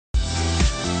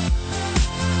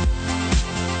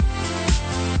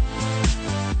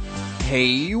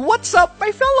Hey, what's up,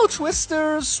 my fellow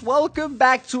Twisters? Welcome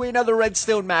back to another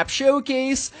Redstone map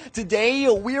showcase. Today,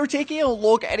 we are taking a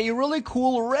look at a really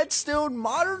cool Redstone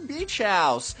modern beach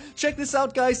house. Check this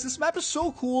out, guys. This map is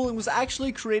so cool and was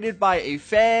actually created by a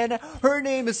fan. Her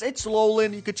name is It's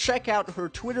Lolan. You could check out her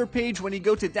Twitter page when you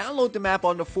go to download the map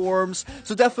on the forums.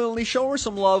 So definitely show her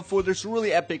some love for this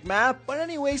really epic map. But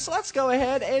anyways, let's go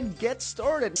ahead and get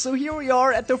started. So here we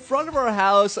are at the front of our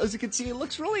house. As you can see, it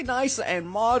looks really nice and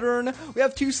modern. We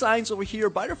have two signs over here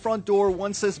by the front door.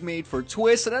 One says made for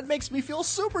Twist, and that makes me feel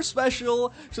super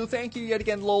special. So thank you yet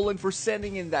again, Lolan, for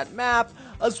sending in that map.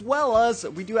 As well as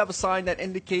we do have a sign that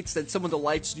indicates that some of the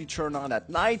lights do turn on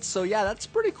at night. So yeah, that's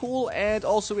pretty cool. And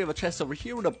also we have a chest over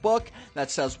here with a book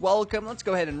that says welcome. Let's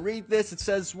go ahead and read this. It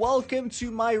says, "Welcome to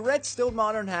my Redstone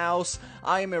modern house.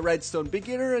 I am a Redstone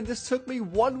beginner and this took me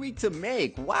 1 week to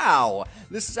make." Wow,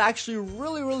 this is actually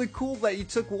really cool that you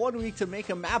took 1 week to make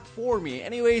a map for me.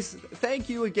 Anyways, thank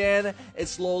you again,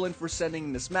 it's Lolan, for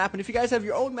sending this map. And if you guys have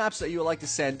your own maps that you would like to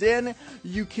send in,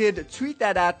 you could tweet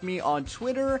that at me on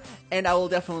Twitter and I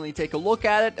will definitely take a look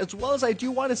at it. As well as I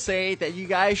do want to say that you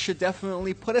guys should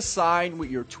definitely put a sign with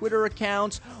your Twitter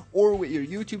account or with your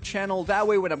YouTube channel. That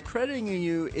way when I'm crediting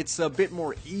you, it's a bit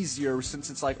more easier since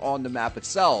it's like on the map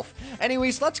itself.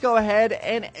 Anyways, let's go ahead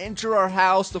and enter our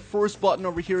house. The first button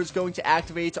over here is going to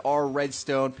activate our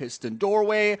redstone piston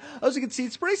doorway. As you can see,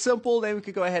 it's pretty simple. Then we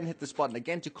could go ahead and hit this button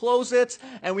again to close it.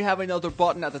 And we have another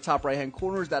button at the top right hand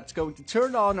corner that's going to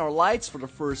turn on our lights for the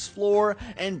first floor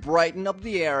and brighten up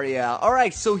the area.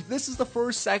 Alright, so this is the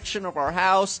first section of our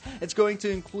house. It's going to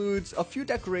include a few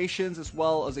decorations as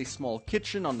well as a small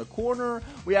kitchen on the corner.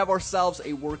 We have ourselves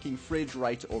a working fridge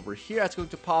right over here that's going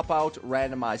to pop out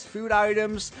randomized food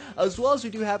items, as well as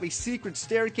we do have a secret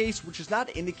staircase which is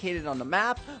not indicated on the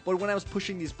map, but when I was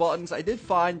pushing these buttons I did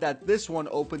find that this one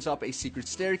opens up a secret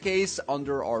staircase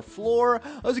under our floor.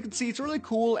 As you can see, it's really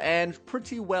cool and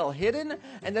pretty well hidden.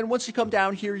 And then once you come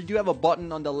down here, you do have a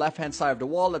button on the left hand side of the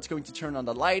wall that's going to turn on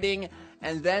the lighting,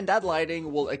 and then that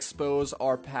lighting will expose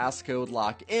our passcode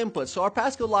lock input. So our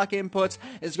passcode lock input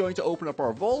is going to open up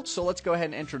our vault. So let's go ahead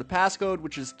and enter the passcode,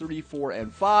 which is 3, 4,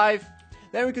 and 5.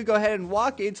 Then we could go ahead and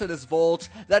walk into this vault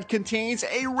that contains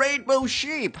a rainbow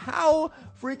sheep. How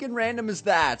freaking random is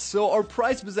that? So our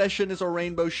prized possession is our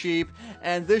rainbow sheep,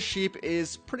 and this sheep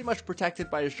is pretty much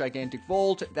protected by this gigantic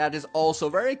vault that is also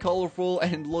very colorful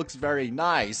and looks very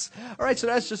nice. Alright, so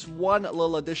that's just one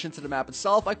little addition to the map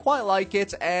itself. I quite like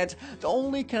it, and the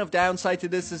only kind of downside to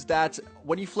this is that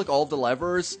when you flick all of the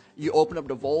levers, you open up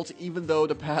the vault even though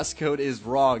the passcode is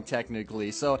wrong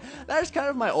technically. So that is kind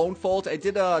of my own fault. I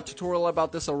did a tutorial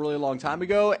about this a really long time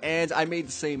ago and I made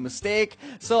the same mistake.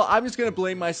 So I'm just gonna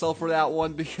blame myself for that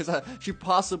one because I should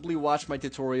possibly watch my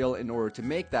tutorial in order to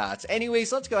make that.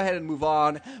 Anyways, let's go ahead and move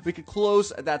on. We could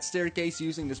close that staircase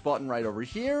using this button right over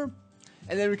here.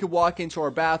 And then we could walk into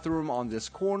our bathroom on this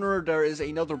corner. There is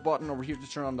another button over here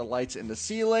to turn on the lights in the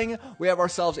ceiling. We have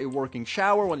ourselves a working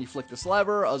shower when you flick this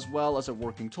lever, as well as a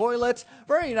working toilet.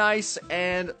 Very nice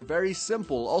and very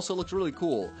simple. Also looks really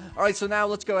cool. Alright, so now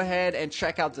let's go ahead and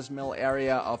check out this middle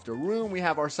area of the room. We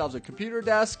have ourselves a computer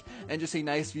desk and just a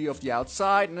nice view of the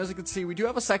outside. And as you can see, we do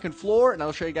have a second floor, and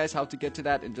I'll show you guys how to get to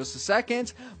that in just a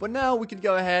second. But now we can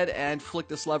go ahead and flick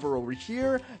this lever over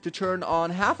here to turn on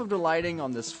half of the lighting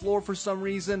on this floor for some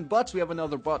reason, but we have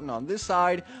another button on this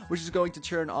side which is going to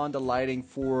turn on the lighting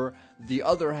for the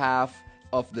other half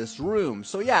of this room.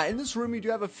 So yeah, in this room you do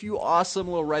have a few awesome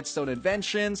little redstone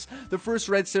inventions. The first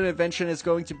redstone invention is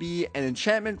going to be an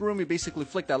enchantment room. You basically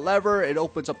flick that lever, it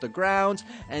opens up the ground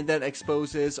and then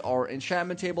exposes our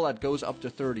enchantment table that goes up to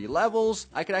 30 levels.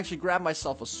 I could actually grab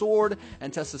myself a sword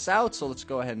and test this out, so let's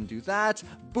go ahead and do that.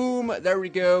 Boom, there we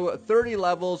go, 30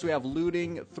 levels. We have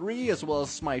looting 3 as well as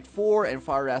smite 4 and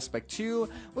fire aspect 2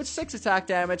 with 6 attack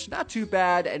damage, not too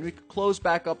bad. And we could close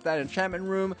back up that enchantment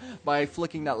room by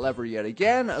flicking that lever yet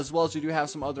again, as well as we do have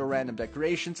some other random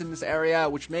decorations in this area,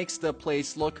 which makes the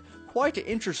place look quite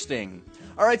interesting.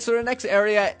 Alright, so the next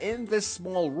area in this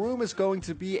small room is going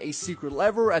to be a secret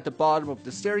lever at the bottom of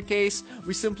the staircase.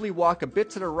 We simply walk a bit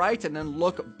to the right and then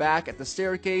look back at the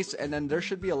staircase, and then there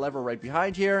should be a lever right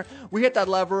behind here. We hit that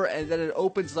lever and then it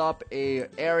opens up a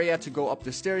area to go up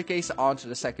the staircase onto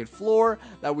the second floor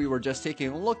that we were just taking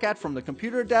a look at from the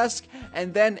computer desk.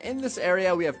 And then in this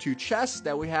area we have two chests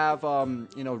that we have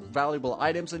valuable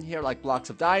items in here, like blocks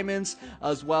of diamonds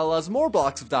as well as more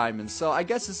blocks of diamonds. So I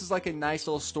guess this is like a nice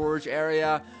little storage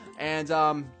area.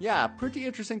 And, yeah, pretty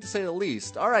interesting to say the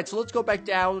least. Alright, so let's go back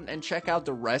down and check out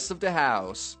the rest of the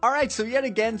house. Alright, so yet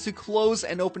again, to close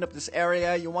and open up this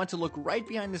area, you want to look right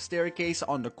behind the staircase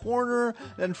on the corner,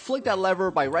 then flick that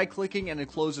lever by right-clicking and it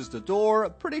closes the door.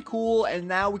 Pretty cool, and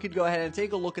now we could go ahead and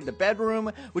take a look at the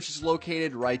bedroom, which is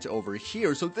located right over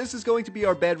here. So this is going to be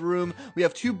our bedroom. We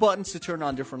have 2 buttons to turn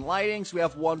on different lighting. So we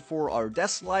have one for our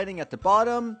desk lighting at the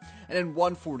bottom, and then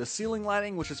one for the ceiling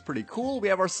lighting, which is pretty cool. We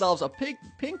have ourselves a pink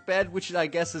bed, which I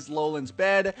guess is Lolan's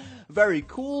bed. Very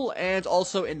cool. And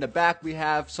also in the back, we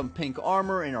have some pink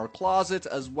armor in our closet,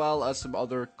 as well as some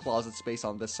other closet space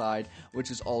on this side,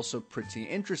 which is also pretty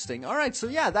interesting. Alright, so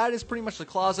yeah, that is pretty much the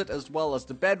closet as well as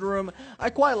the bedroom. I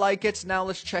quite like it. Now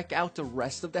let's check out the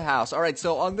rest of the house. Alright,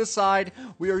 so on this side,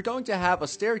 we are going to have a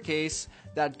staircase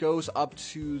that goes up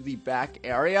to the back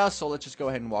area. So let's just go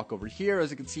ahead and walk over here.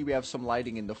 As you can see, we have some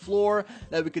lighting in the floor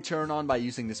that we could turn on by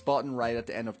using this button right at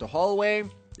the end of the hallway.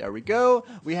 There we go.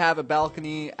 We have a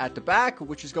balcony at the back,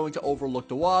 which is going to overlook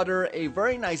the water. A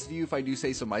very nice view, if I do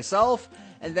say so myself.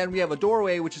 And then we have a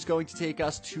doorway, which is going to take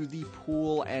us to the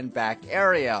pool and back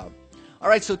area.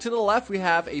 Alright, so to the left we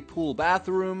have a pool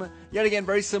bathroom. Yet again,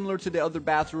 very similar to the other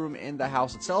bathroom in the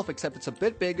house itself, except it's a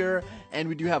bit bigger. And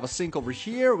we do have a sink over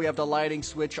here. We have the lighting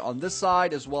switch on this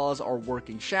side, as well as our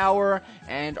working shower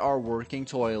and our working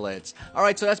toilets.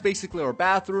 Alright, so that's basically our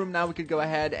bathroom. Now we could go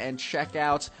ahead and check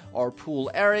out our pool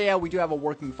area. We do have a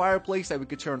working fireplace that we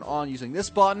could turn on using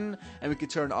this button, and we could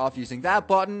turn off using that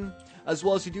button. As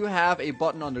well as you do have a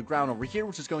button on the ground over here,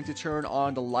 which is going to turn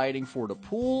on the lighting for the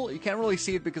pool. You can't really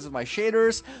see it because of my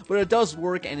shaders, but it does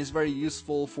work and is very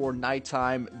useful for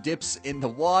nighttime dips in the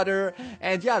water.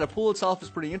 And yeah, the pool itself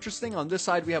is pretty interesting. On this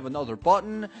side, we have another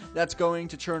button that's going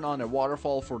to turn on a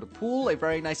waterfall for the pool. A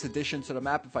very nice addition to the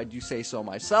map, if I do say so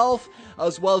myself.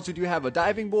 As well as we do have a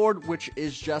diving board, which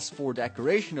is just for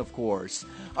decoration, of course.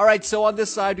 Alright, so on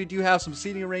this side, we do have some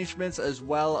seating arrangements, as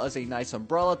well as a nice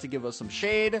umbrella to give us some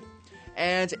shade.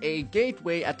 And a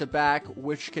gateway at the back,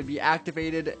 which can be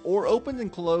activated or opened and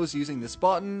closed using this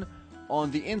button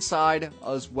on the inside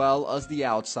as well as the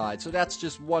outside. So that's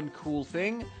just one cool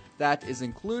thing that is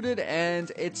included,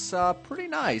 and it's pretty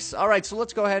nice. Alright, so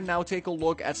let's go ahead and now take a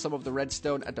look at some of the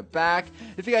redstone at the back.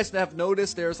 If you guys have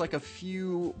noticed, there's like a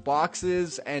few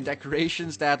boxes and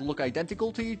decorations that look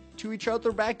identical to each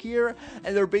other back here,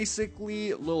 and they're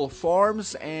basically little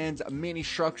farms and mini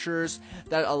structures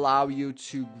that allow you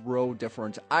to grow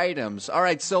different items.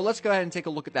 Alright, so let's go ahead and take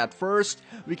a look at that first.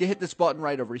 We can hit this button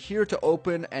right over here to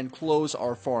open and close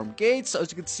our farm gates.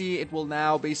 As you can see, it will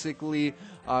now basically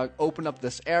open up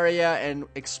this area and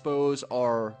expose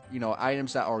our,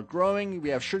 items that are growing. We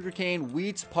have sugarcane,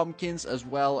 wheat, pumpkins, as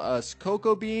well as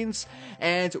cocoa beans.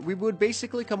 And we would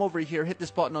basically come over here, hit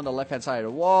this button on the left-hand side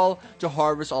of the wall to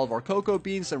harvest all of our cocoa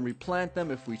beans and replant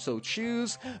them if we so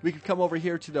choose. We could come over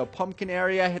here to the pumpkin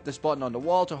area, hit this button on the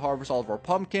wall to harvest all of our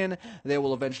pumpkin. They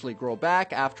will eventually grow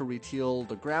back after we till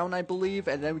the ground, I believe.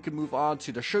 And then we can move on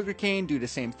to the sugarcane, do the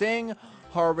same thing.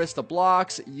 Harvest the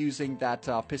blocks using that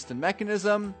piston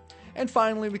mechanism. And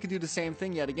finally, we can do the same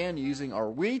thing yet again using our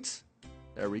wheat.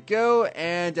 There we go,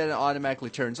 and then it automatically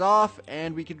turns off,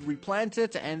 and we can replant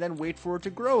it and then wait for it to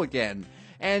grow again.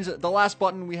 And the last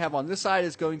button we have on this side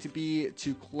is going to be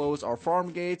to close our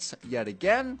farm gates yet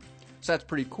again. So that's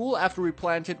pretty cool. After we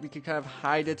plant it, we can kind of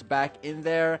hide it back in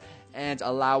there and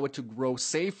allow it to grow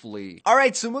safely.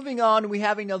 Alright, so moving on, we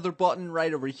have another button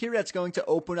right over here that's going to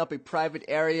open up a private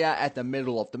area at the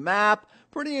middle of the map.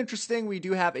 Pretty interesting. We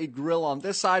do have a grill on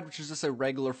this side, which is just a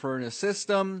regular furnace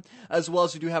system, as well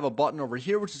as we do have a button over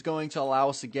here, which is going to allow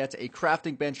us to get a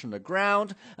crafting bench on the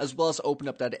ground, as well as open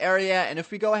up that area. And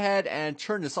if we go ahead and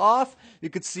turn this off, you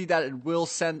can see that it will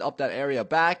send up that area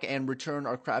back and return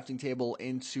our crafting table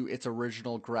into its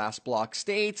original grass block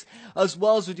state, as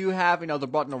well as we do have another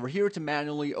button over here to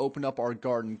manually open up our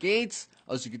garden gates,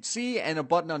 as you can see, and a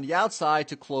button on the outside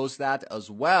to close that as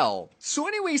well. So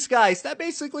anyways, guys, that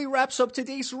basically wraps up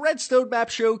today's redstone map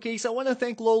showcase. I want to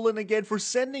thank Lolan again for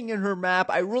sending in her map.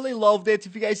 I really loved it.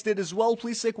 If you guys did as well,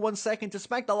 please take 1 second to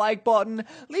smack the like button,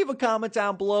 leave a comment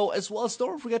down below, as well as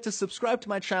don't forget to subscribe to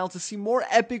my channel to see more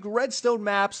epic redstone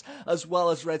maps, as well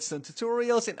as redstone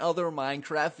tutorials and other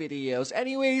Minecraft videos.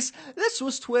 Anyways, this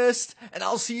was Twist, and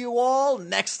I'll see you all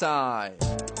next time.